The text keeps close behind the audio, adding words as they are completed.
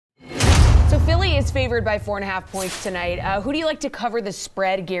Philly is favored by 4.5 points tonight. Who do you like to cover the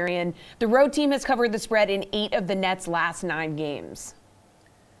spread, Garion? The road team has covered the spread in 8 of the Nets' last 9 games.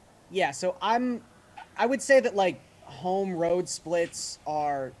 Yeah, so I would say that like home road splits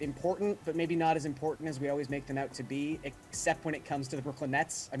are important, but maybe not as important as we always make them out to be, except when it comes to the Brooklyn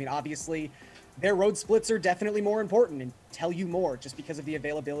Nets. I mean, obviously, their road splits are definitely more important and tell you more just because of the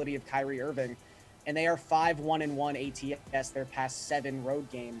availability of Kyrie Irving. And they are 5-1-1 ATS their past 7 road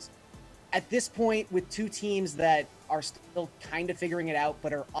games. At this point, with 2 teams that are still kind of figuring it out,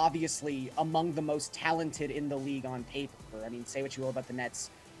 but are obviously among the most talented in the league on paper. I mean, say what you will about the Nets'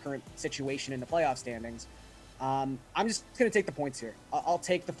 current situation in the playoff standings. I'm just going to take the points here. I'll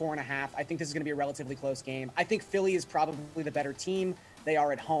take the 4.5. I think this is going to be a relatively close game. I think Philly is probably the better team. They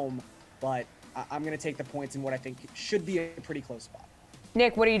are at home, but I'm going to take the points in what I think should be a pretty close spot.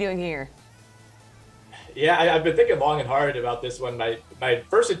 Nick, what are you doing here? Yeah, I've been thinking long and hard about this one. My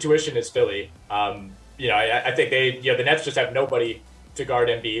first intuition is Philly. I think the Nets just have nobody to guard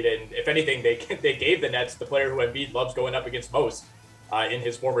Embiid, and if anything, they gave the Nets the player who Embiid loves going up against most in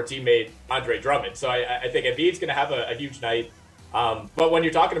his former teammate Andre Drummond. So I think Embiid's going to have a huge night. But when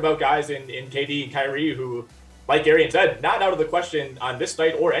you're talking about guys in KD and Kyrie who, like Garion said, not out of the question on this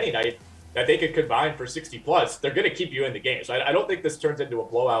night or any night that they could combine for 60 plus, they're going to keep you in the game. So I don't think this turns into a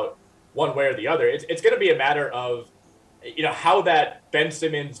blowout one way or the other. It's going to be a matter of, how that Ben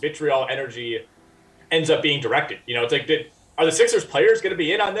Simmons vitriol energy ends up being directed. It's like, are the Sixers players going to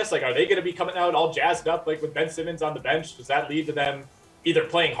be in on this? Like, are they going to be coming out all jazzed up, like with Ben Simmons on the bench? Does that lead to them either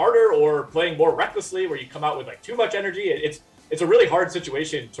playing harder or playing more recklessly, where you come out with like too much energy? It's a really hard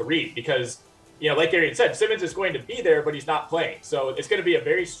situation to read because, like Garion said, Simmons is going to be there, but he's not playing. So it's going to be a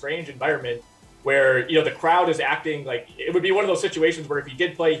very strange environment where, the crowd is acting like it would be one of those situations where if he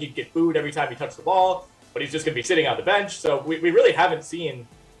did play, he'd get booed every time he touched the ball, but he's just going to be sitting on the bench. So we really haven't seen,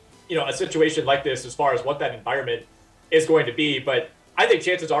 a situation like this as far as what that environment is going to be. But I think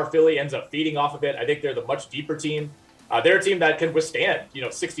chances are Philly ends up feeding off of it. I think they're the much deeper team. They're a team that can withstand,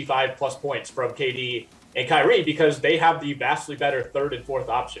 65 plus points from KD and Kyrie because they have the vastly better third and fourth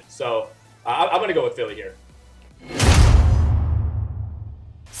options. So I'm going to go with Philly here.